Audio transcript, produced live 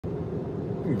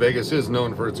Vegas is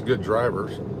known for its good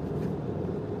drivers.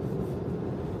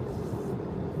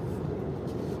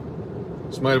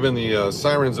 This might have been the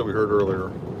sirens that we heard earlier.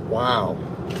 Wow.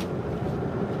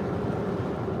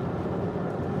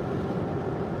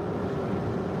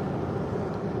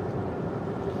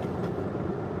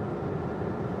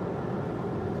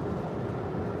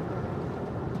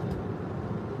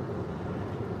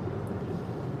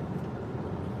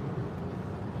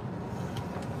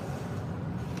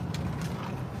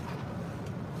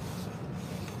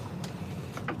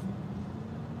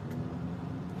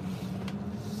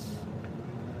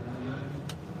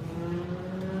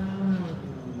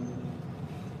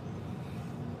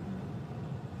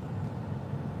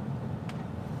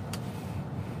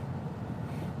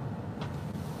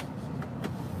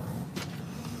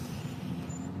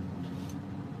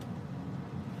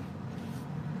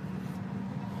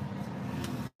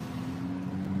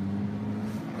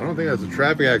 I don't think that's a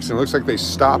traffic accident. It looks like they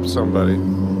stopped somebody. I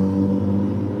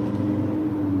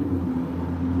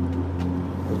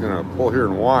was gonna pull here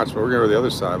and watch, but we're gonna go to the other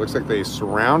side. It looks like they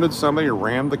surrounded somebody,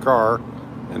 rammed the car,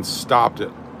 and stopped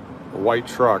it. A white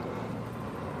truck.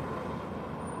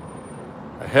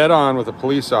 Head on with a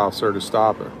police officer to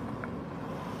stop it.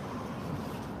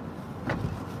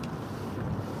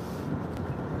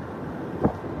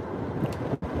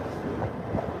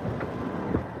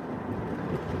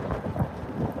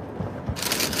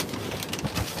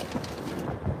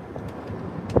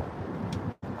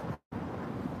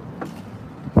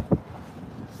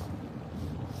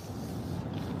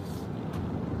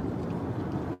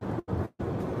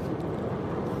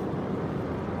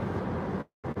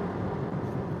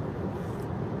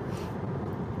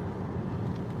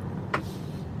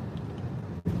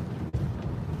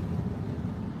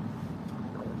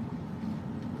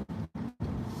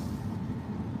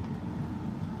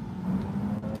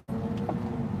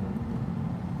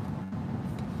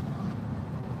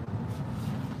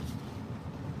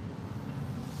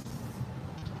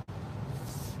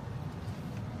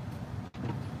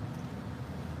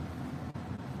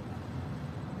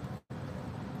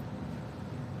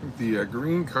 The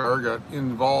green car got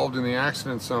involved in the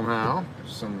accident somehow.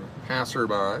 Some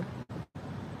passerby.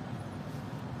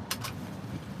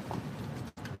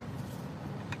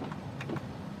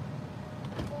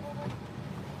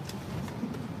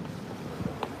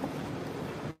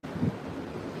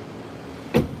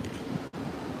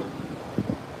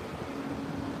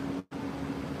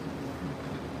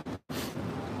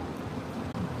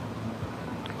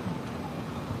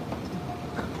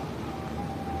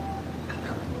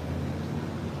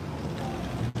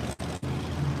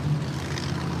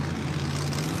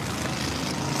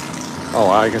 Oh,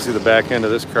 I can see the back end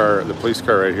of this car, the police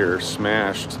car right here,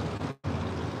 smashed.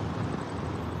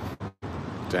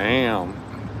 Damn.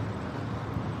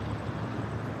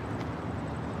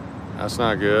 That's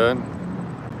not good.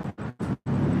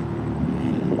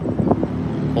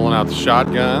 Pulling out the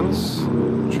shotguns,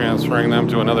 transferring them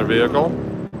to another vehicle.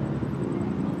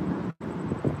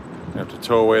 You have to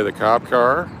tow away the cop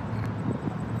car.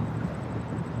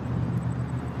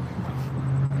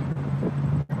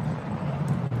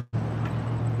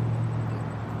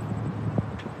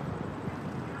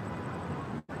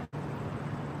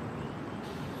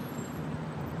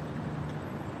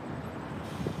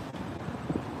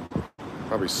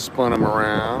 Probably spun them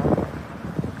around.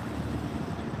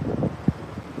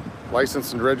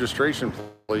 License and registration,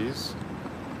 please.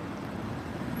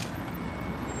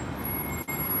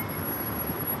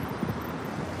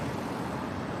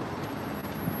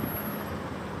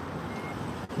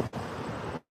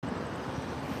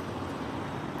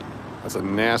 That's a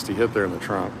nasty hit there in the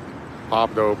trunk.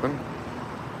 Popped open.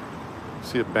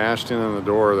 See it bashed in on the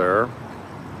door there.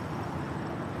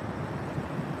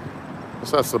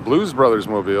 So that's the Blues Brothers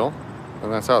mobile,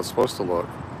 and that's how it's supposed to look.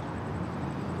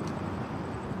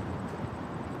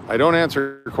 I don't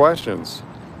answer questions.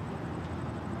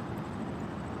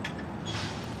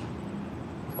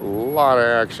 A lot of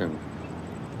action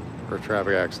for a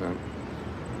traffic accident.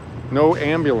 No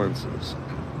ambulances.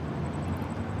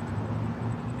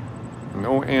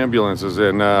 No ambulances,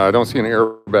 and I don't see an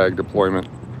airbag deployment.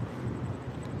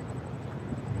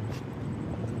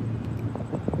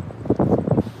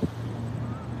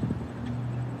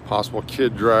 Possible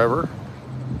kid driver.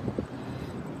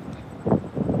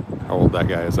 How old that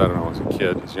guy is, I don't know. He's a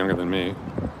kid. He's younger than me.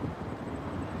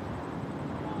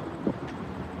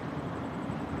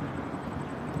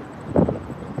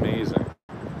 Amazing.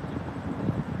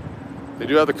 They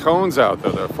do have the cones out,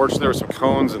 though. Fortunately, there were some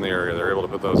cones in the area. They're able to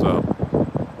put those up.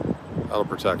 That'll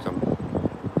protect them.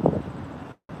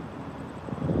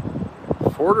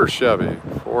 Ford or Chevy?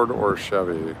 Ford or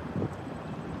Chevy?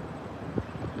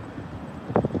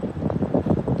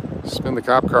 Spin the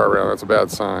cop car around. That's a bad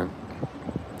sign.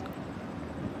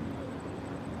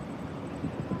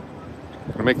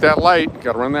 Gotta make that light.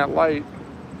 Gotta run that light.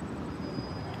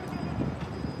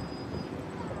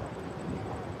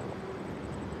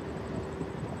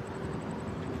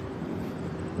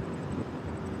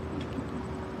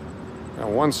 Now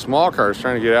one small car is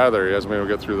trying to get out of there. He hasn't been able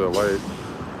to get through the light.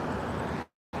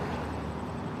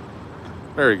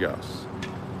 There he goes.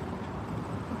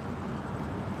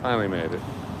 Finally made it.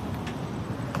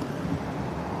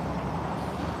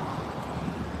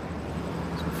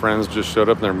 Some friends just showed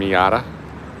up in their Miata.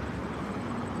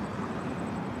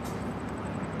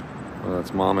 Well,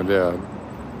 that's mom and dad.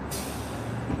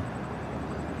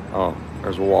 Oh,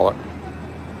 there's a wallet.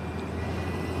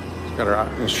 She's got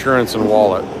her insurance and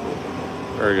wallet.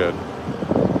 Very good.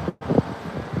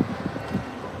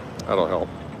 That'll help.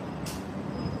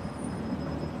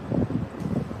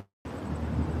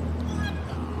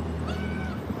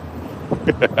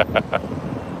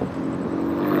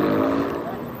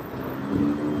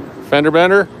 Fender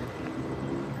bender?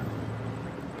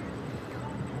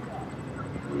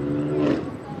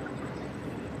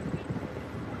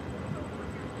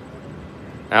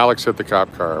 Alex hit the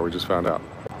cop car, we just found out.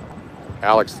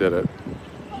 Alex did it.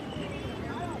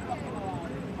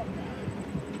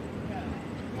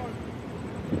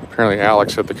 Apparently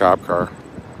Alex hit the cop car.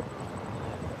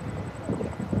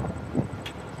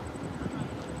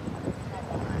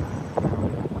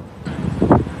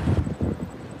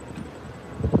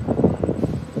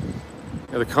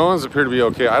 Yeah, the cones appear to be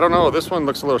okay. I don't know, this one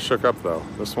looks a little shook up though.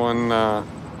 This one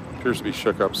appears to be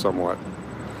shook up somewhat.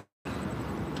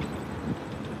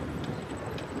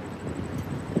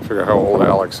 Figure out how old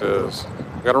Alex is.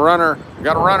 We got a runner. We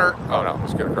got a runner. Oh no,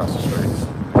 let's get across the street.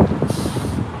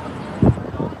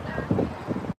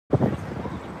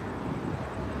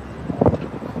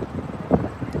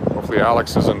 Hopefully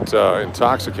Alex isn't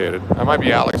intoxicated. That might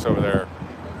be Alex over there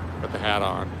with the hat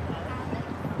on.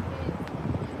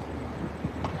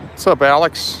 What's up,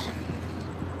 Alex?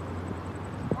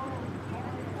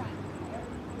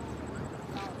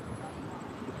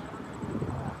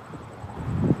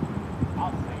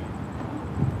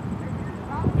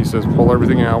 He says, pull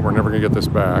everything out. We're never going to get this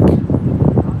back.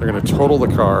 They're going to total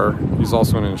the car. He's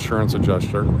also an insurance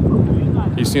adjuster.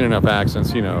 He's seen enough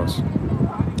accidents. He knows.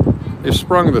 They've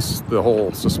sprung the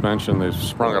whole suspension. They've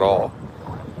sprung it all.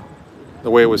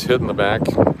 The way it was hit in the back.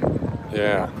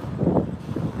 Yeah.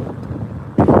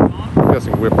 I'm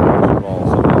guessing whiplash involved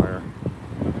somewhere.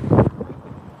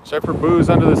 Check for booze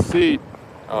under the seat.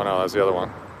 Oh no, that's the other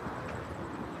one.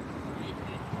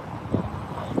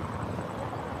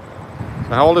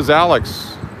 How old is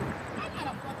Alex?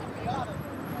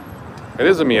 It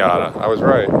is a Miata. I was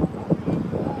right.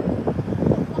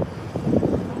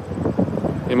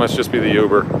 He must just be the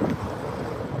Uber.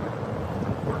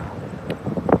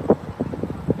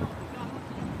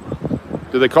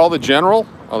 Did they call the general?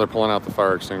 Oh, they're pulling out the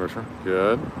fire extinguisher.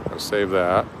 Good. Gotta save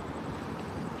that.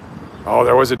 Oh,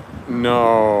 there was a...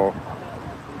 No.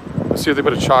 Let's see if they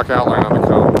put a chalk outline on the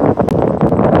cone.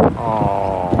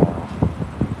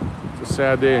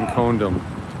 Sad day in Condom.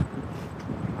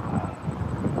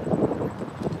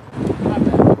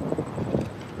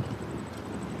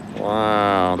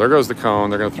 Wow, there goes the cone.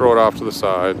 They're going to throw it off to the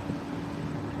side.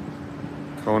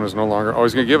 Cone is no longer... Oh,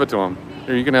 he's going to give it to him.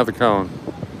 Here, you can have the cone.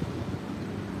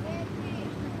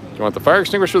 Do you want the fire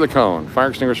extinguisher or the cone? Fire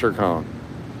extinguisher or cone?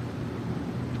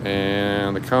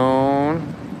 And the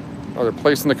cone... Oh, they're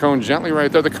placing the cone gently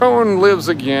right there. The cone lives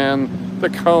again. The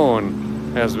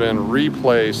cone has been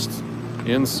replaced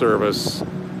in service.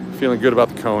 Feeling good about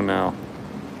the cone now.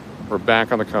 We're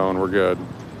back on the cone. We're good.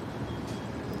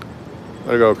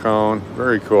 There you go, cone.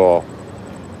 Very cool.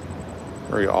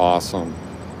 Very awesome.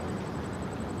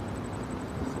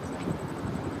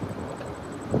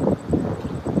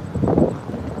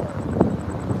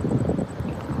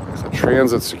 It's a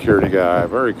transit security guy.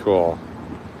 Very cool.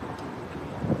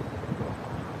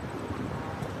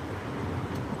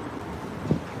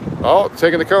 Oh,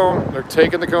 taking the cone. They're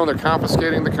taking the cone. They're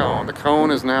confiscating the cone. The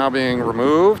cone is now being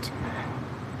removed.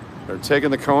 They're taking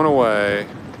the cone away.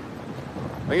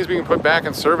 I think he's being put back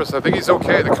in service. I think he's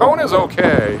okay. The cone is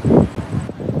okay.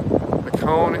 The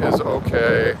cone is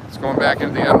okay. It's going back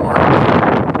into the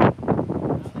unmarked.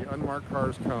 The unmarked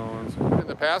car's cones. Put it in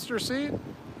the passenger seat?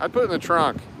 I'd put it in the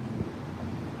trunk.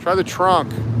 Try the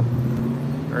trunk.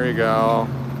 There you go.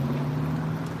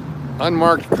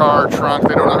 Unmarked car trunk.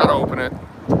 They don't know how to open it.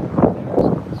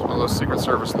 One of those Secret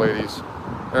Service ladies.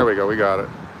 There we go, we got it.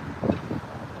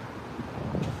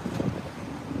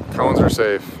 Cones are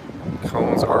safe.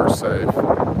 Cones are safe.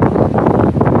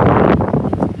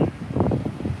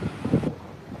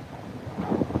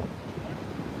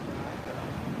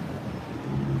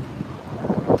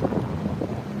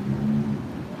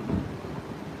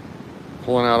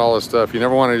 of stuff. You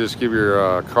never want to just give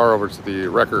your car over to the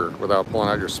wrecker without pulling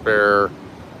out your spare,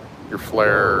 your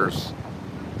flares,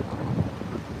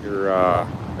 your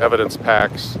evidence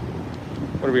packs.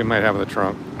 What do we might have in the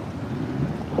trunk?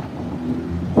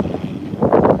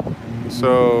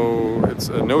 So it's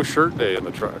a no shirt day in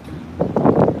the truck.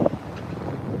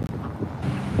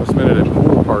 Must have been at a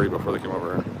pool party before they came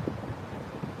over here.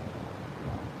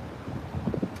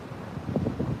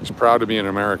 Just proud to be an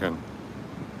American.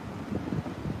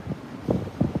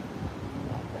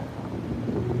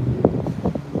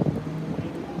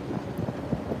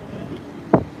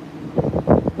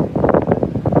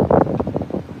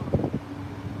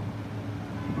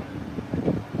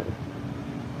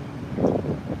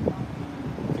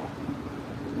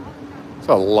 It's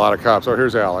a lot of cops. Oh,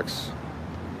 here's Alex.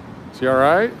 Is he all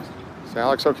right? Is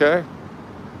Alex okay?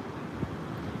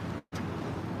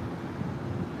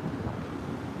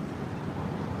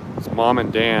 It's Mom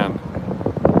and Dan.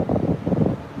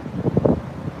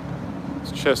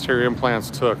 His chest hair implants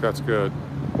took. That's good.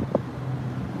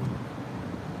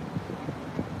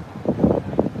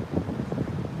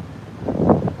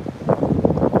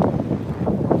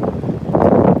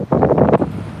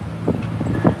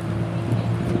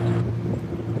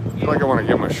 I feel like I want to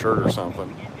give him a shirt or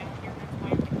something.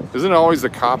 Isn't it always the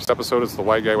cops episode? It's the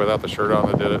white guy without the shirt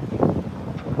on that did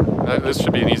it. This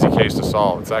should be an easy case to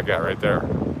solve. It's that guy right there.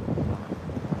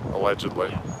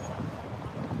 Allegedly.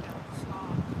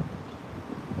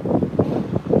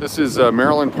 This is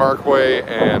Maryland Parkway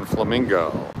and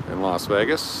Flamingo in Las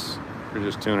Vegas. If you're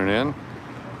just tuning in.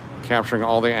 Capturing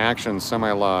all the action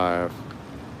semi-live.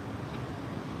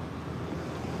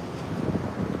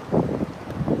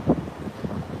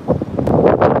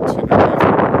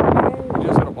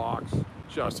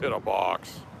 Just hit a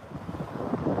box.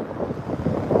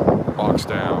 Box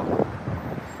down.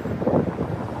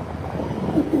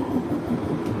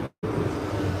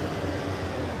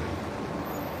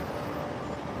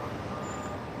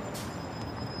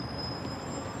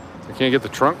 They can't get the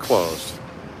trunk closed.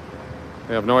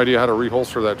 They have no idea how to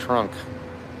reholster that trunk.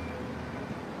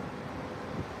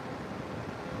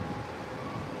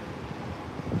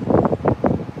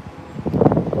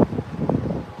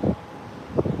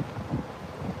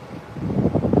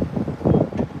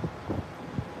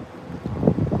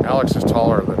 Alex is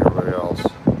taller than everybody else.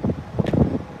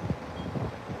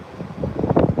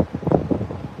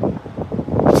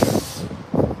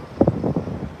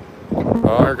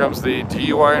 Oh, here comes the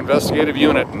DUI investigative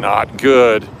unit. Not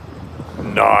good.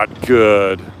 Not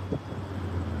good.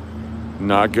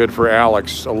 Not good for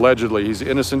Alex. Allegedly, he's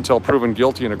innocent until proven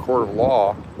guilty in a court of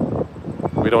law.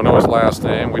 We don't know his last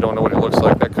name. We don't know what he looks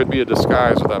like. That could be a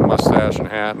disguise with that mustache and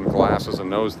hat and glasses and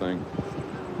nose thing.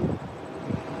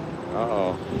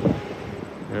 Uh-oh.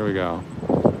 Here we go.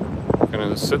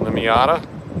 Gonna sit in the Miata.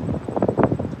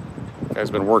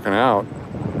 Guy's been working out.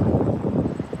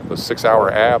 The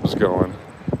 6-hour abs going.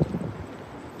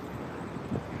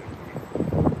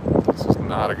 This is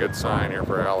not a good sign here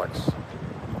for Alex.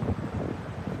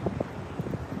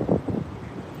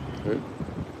 Good.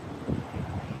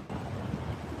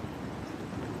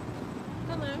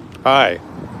 Hello. Hi.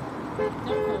 Don't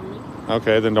film me.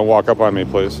 Okay, then don't walk up on me,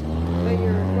 please. But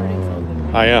you're recording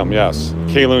something. I am, yes.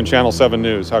 LOON Channel 7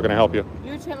 News. How can I help you?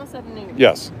 You're Channel 7 News.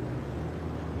 Yes.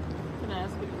 Can I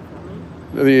ask you to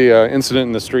film me? The incident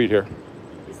in the street here.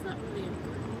 It's not really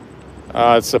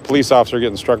important. It's a police officer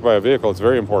getting struck by a vehicle. It's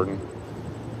very important.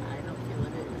 I don't feel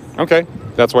it is. Okay,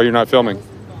 that's why you're not filming.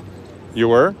 You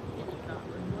were? Can you not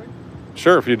record?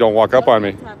 Sure, if you don't walk up on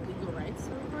me. Do you have legal rights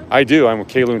to record? I do. I'm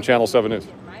with LOON Channel 7 News.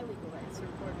 Get my legal rights to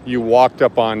record. You walked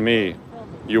up on me.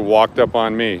 You walked up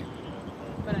on me.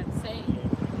 But I'm saying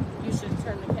you should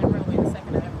turn the camera away the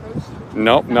second I approach you.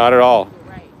 Nope, not at all.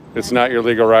 It's not your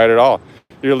legal right at all.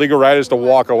 Your legal right is to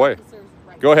walk away.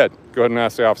 Go ahead. Go ahead and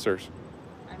ask the officers.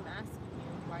 I'm asking you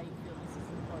why you feel this is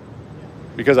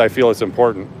important. Because I feel it's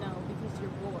important. No, because you're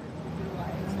bored with your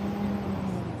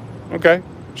lives. Okay,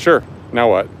 sure. Now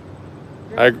what?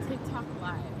 You're I- on TikTok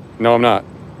Live. No, I'm not.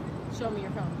 Show me your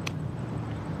phone.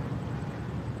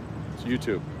 It's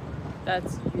YouTube.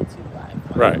 That's YouTube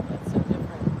Live. Right. That's so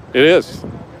different. It is. There's no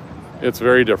difference there. It's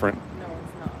very different. No,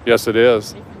 it's not. Yes, it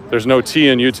is. If you were There's no T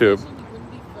in filming YouTube. this, you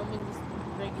wouldn't be filming this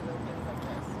regular things like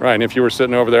this. Right, and if you were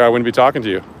sitting over there, I wouldn't be talking to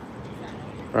you.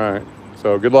 Exactly. Right.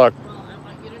 So good luck. Well, I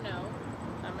want you to know,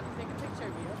 I'm going to take a picture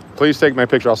of you. Please take my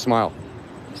picture. I'll smile.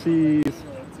 You Cheese. to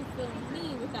film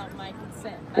me without my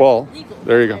consent. That's Well, illegal.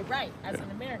 there you That's go. my right as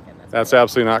an American. That's correct.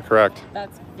 absolutely not correct.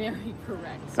 That's very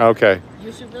correct. Okay.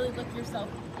 You should really look yourself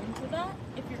into that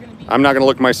if you're going to be. I'm not going to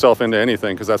look myself into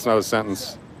anything because that's not a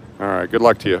sentence. All right. Good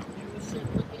luck to you. You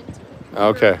should look into it. If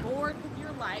Okay. you're bored with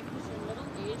your life, you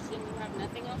have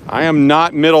nothing else? I am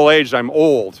not middle-aged. I'm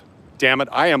old. Damn it,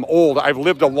 I am old. I've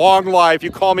lived a long life.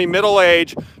 You call me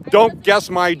middle-aged. Don't guess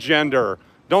my gender.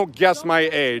 Don't guess my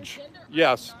age.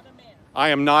 Yes. I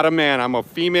am not a man. I'm a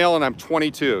female and I'm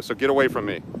 22, so get away from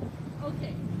me.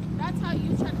 Okay, that's how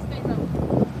you try to stay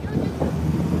relevant. You're just,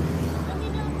 let me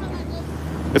know how that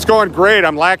goes. It's going great.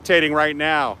 I'm lactating right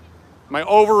now. My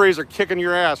ovaries are kicking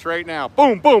your ass right now.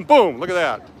 Boom, boom, boom. Look at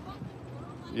that.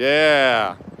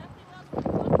 Yeah.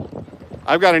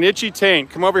 I've got an itchy taint.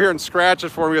 Come over here and scratch it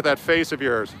for me with that face of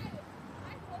yours.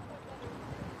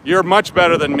 You're much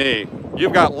better than me.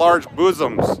 You've got large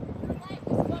bosoms.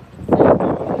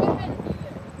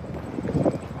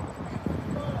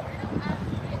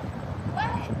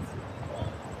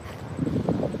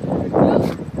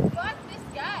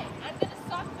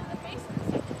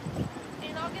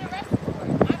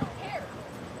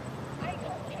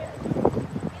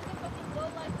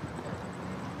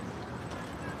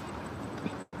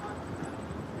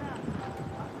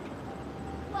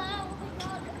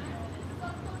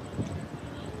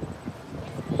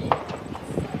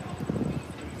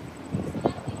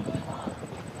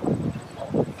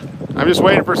 I'm just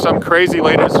waiting for some crazy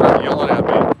lady to start yelling at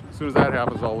me. As soon as that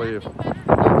happens, I'll leave. That's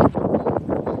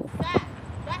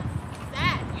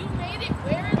sad. You made it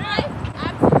where in life?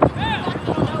 Absolutely fucking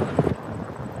no.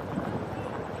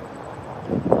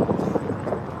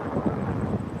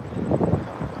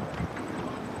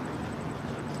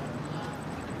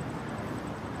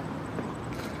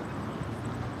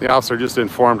 The officer just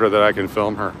informed her that I can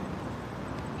film her.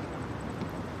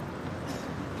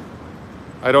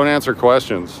 I don't answer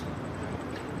questions.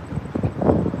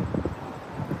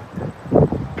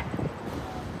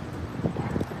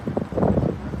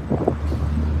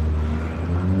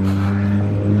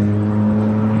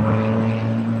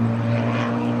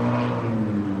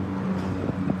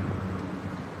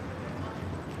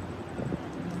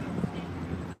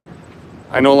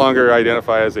 I no longer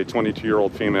identify as a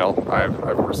 22-year-old female. I've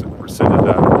rescinded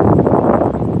that.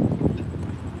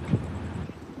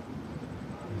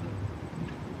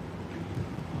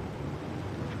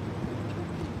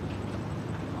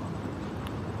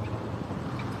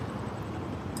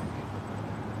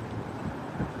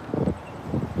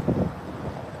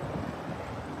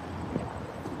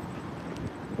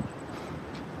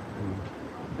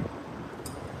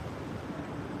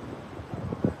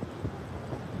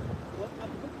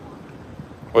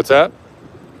 What's that?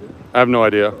 I have no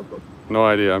idea. No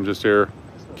idea. I'm just here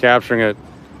capturing it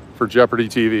for Jeopardy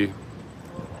TV.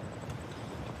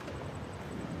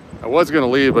 I was going to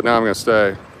leave, but now I'm going to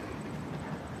stay.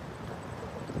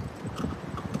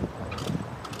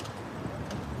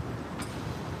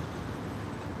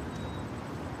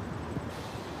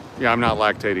 Yeah, I'm not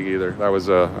lactating either. That was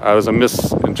a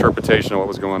misinterpretation of what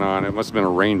was going on. It must have been a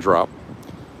raindrop.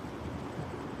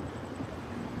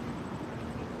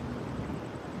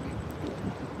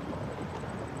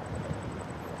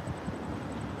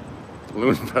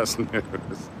 LOON Best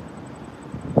News.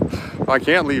 Well, I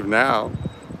can't leave now.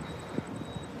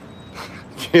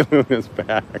 LOON is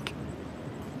back.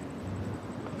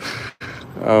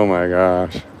 Oh my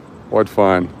gosh, what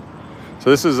fun.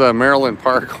 So this is Maryland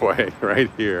Parkway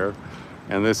right here,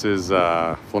 and this is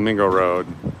Flamingo Road.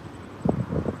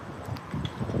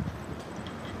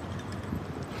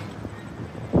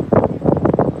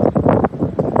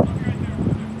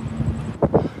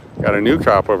 Got a new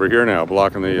cop over here now,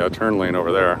 blocking the turn lane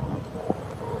over there.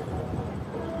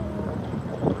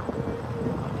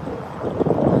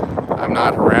 I'm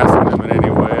not harassing them in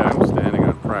any way. I'm standing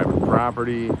on private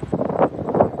property.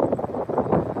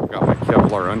 Got my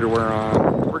Kevlar underwear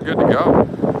on. We're good to go.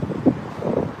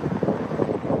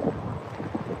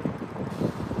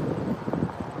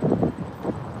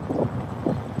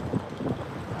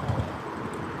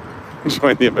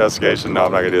 Join the investigation. No,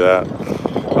 I'm not gonna do that.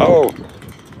 Oh.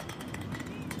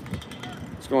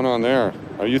 What's going on there?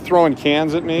 Are you throwing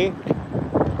cans at me?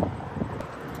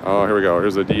 Oh, here we go.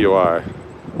 Here's a DUI.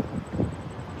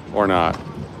 Or not.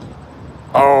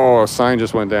 Oh, a sign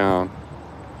just went down.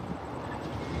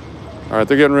 All right,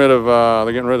 they're getting rid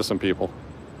of some people.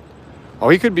 Oh,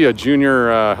 he could be a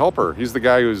junior helper. He's the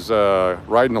guy who's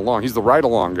riding along. He's the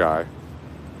ride-along guy.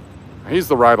 He's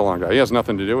the ride-along guy. He has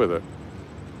nothing to do with it.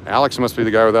 Alex must be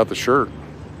the guy without the shirt.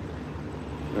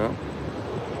 Yeah.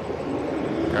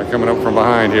 Guy coming up from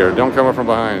behind here. Don't come up from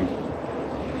behind.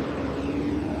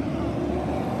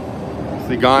 Is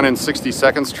the Gone in 60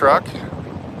 Seconds truck?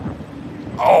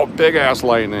 Oh, big ass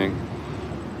lightning.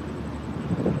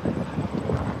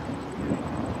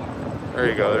 There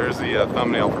you go. There's the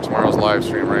thumbnail for tomorrow's live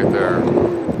stream right there.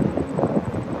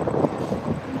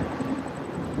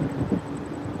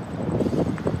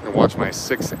 And watch my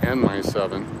 6 and my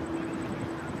 7.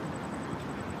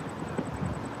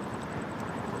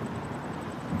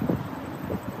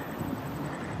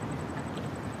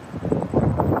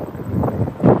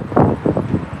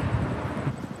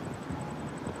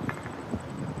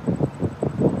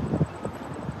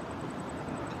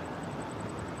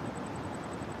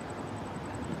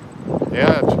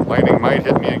 Yeah, lightning might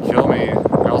hit me and kill me.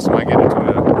 I also might get into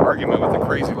an argument with a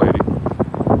crazy lady.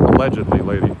 Allegedly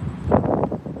lady.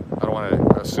 I don't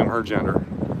want to assume her gender.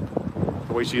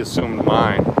 The way she assumed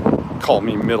mine. Called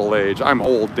me middle-aged. I'm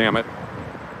old, damn it.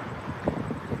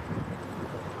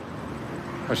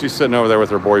 Oh, she's sitting over there with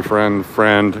her boyfriend,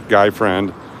 friend, guy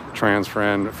friend, trans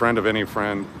friend, friend of any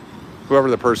friend.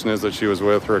 Whoever the person is that she was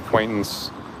with, her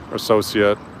acquaintance, or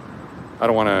associate. I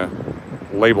don't want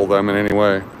to label them in any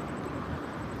way.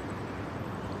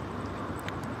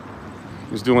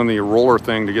 He's doing the roller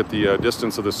thing to get the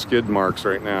distance of the skid marks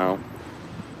right now.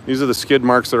 These are the skid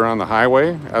marks that are on the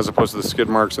highway, as opposed to the skid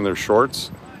marks in their shorts.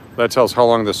 That tells how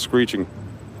long the screeching.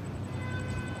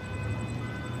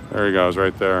 There he goes,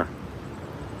 right there.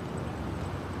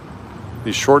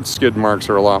 These short skid marks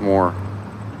are a lot more.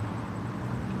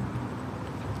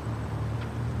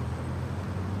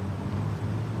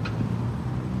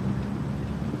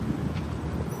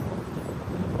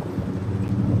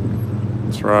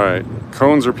 That's right.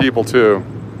 Cones are people too.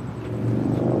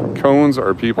 Cones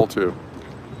are people too.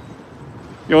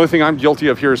 The only thing I'm guilty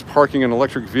of here is parking an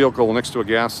electric vehicle next to a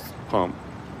gas pump.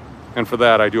 And for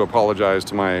that, I do apologize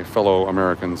to my fellow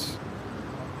Americans.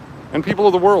 And people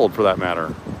of the world, for that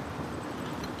matter.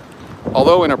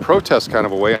 Although in a protest kind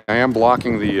of a way, I am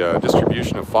blocking the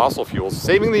distribution of fossil fuels,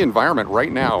 saving the environment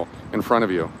right now in front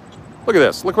of you. Look at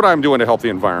this. Look what I'm doing to help the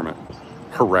environment.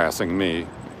 Harassing me.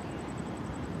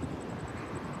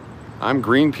 I'm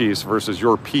Greenpeace versus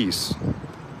your peace.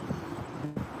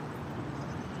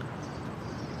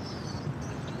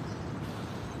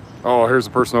 Oh, here's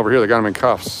a person over here. They got him in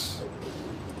cuffs.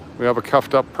 We have a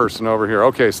cuffed up person over here.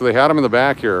 Okay, so they had him in the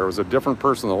back here. It was a different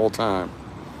person the whole time.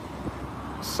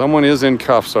 Someone is in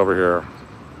cuffs over here.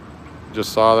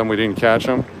 Just saw them. We didn't catch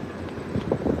them.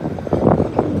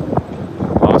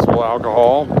 Possible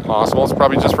alcohol. Possible. It's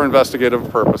probably just for investigative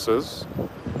purposes.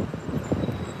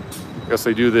 Guess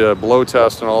they do the blow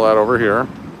test and all that over here.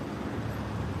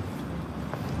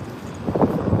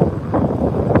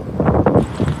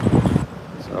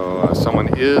 So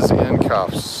someone is in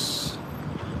cuffs.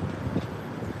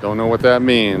 Don't know what that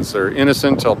means. They're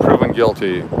innocent till proven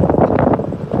guilty.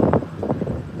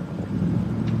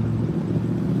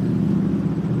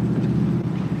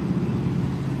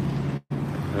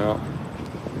 Yeah.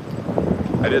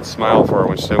 I did smile for her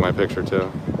when she took my picture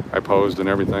too. I posed and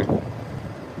everything.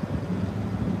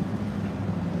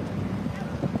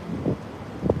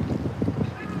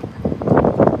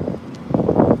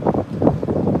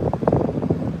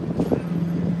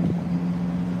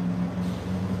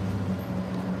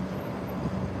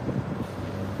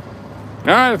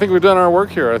 All right, I think we've done our work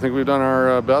here. I think we've done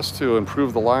our best to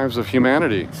improve the lives of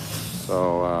humanity.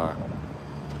 So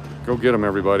go get them,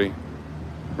 everybody.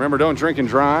 Remember, don't drink and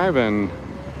drive, and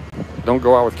don't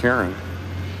go out with Karen.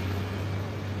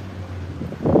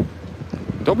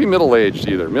 Don't be middle-aged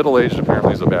either. Middle-aged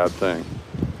apparently is a bad thing.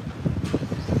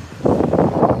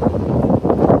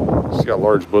 She's got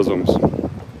large bosoms.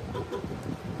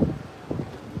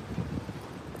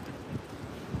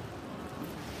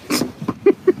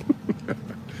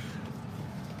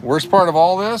 Worst part of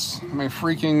all this, my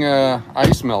freaking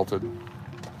ice melted.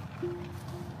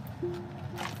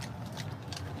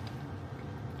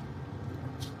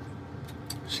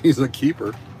 She's a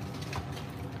keeper.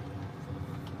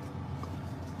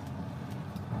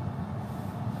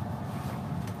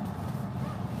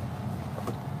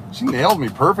 She nailed me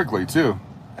perfectly too.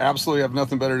 Absolutely have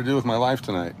nothing better to do with my life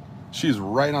tonight. She's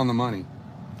right on the money.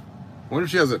 I wonder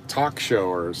if she has a talk show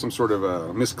or some sort of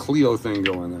a Miss Cleo thing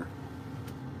going there.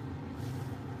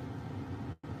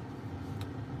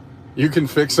 You can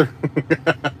fix her.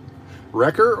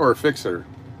 Wreck her or fix her?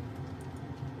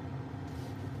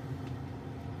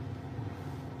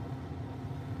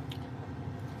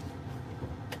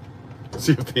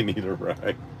 See if they need a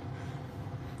ride.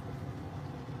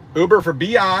 Uber for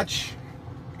Biatch.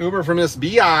 Uber for Miss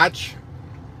Biatch.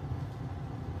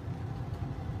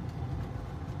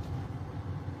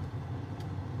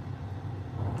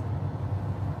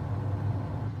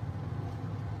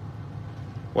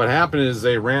 What happened is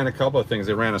they ran a couple of things.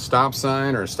 They ran a stop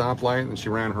sign or a stoplight, and she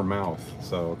ran her mouth.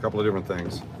 So a couple of different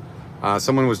things.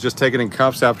 Someone was just taken in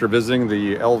cuffs after visiting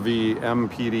the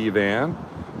LVMPD van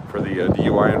for the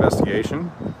DUI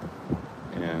investigation.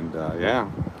 And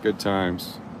yeah, good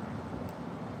times.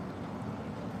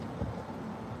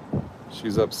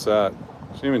 She's upset.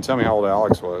 She didn't even tell me how old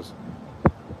Alex was.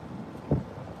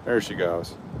 There she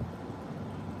goes.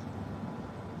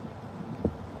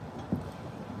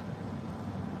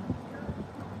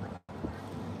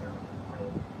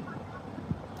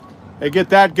 Hey, get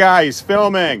that guy. He's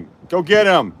filming. Go get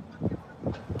him.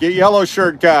 Get yellow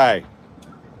shirt guy.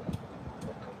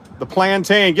 The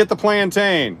plantain. Get the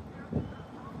plantain.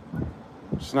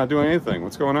 She's not doing anything.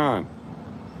 What's going on?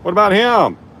 What about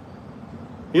him?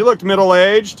 He looked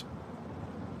middle-aged.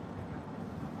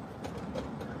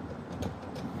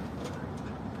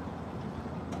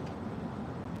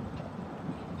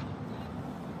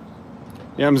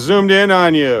 Yeah, I'm zoomed in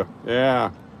on you.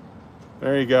 Yeah.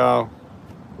 There you go.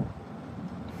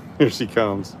 Here she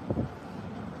comes.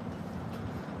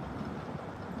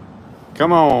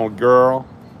 Come on, girl.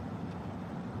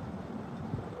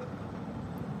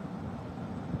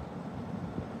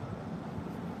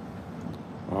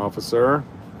 Officer.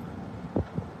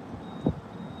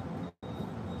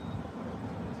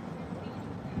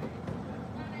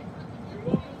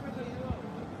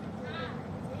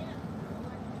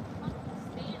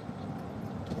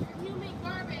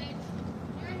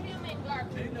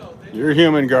 You're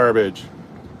human garbage.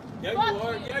 Yeah, you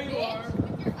are. Yeah, you are.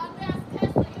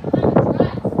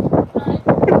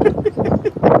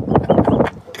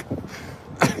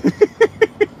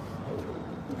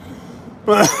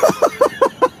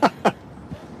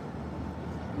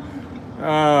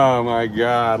 Oh my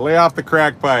God. Lay off the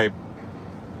crack pipe.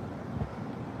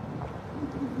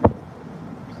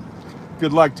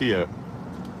 Good luck to you.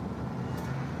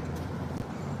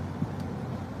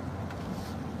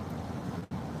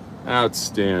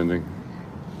 Outstanding.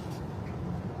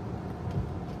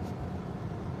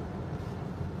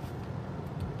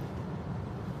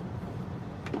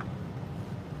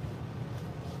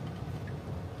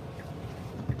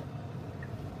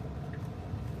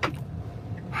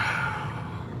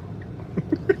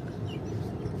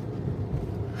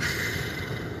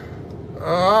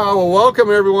 Well,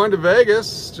 welcome everyone to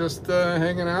Vegas. Just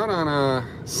hanging out on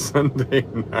a Sunday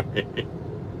night.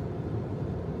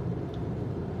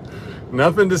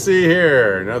 Nothing to see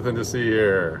here. Nothing to see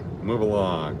here. Move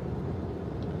along.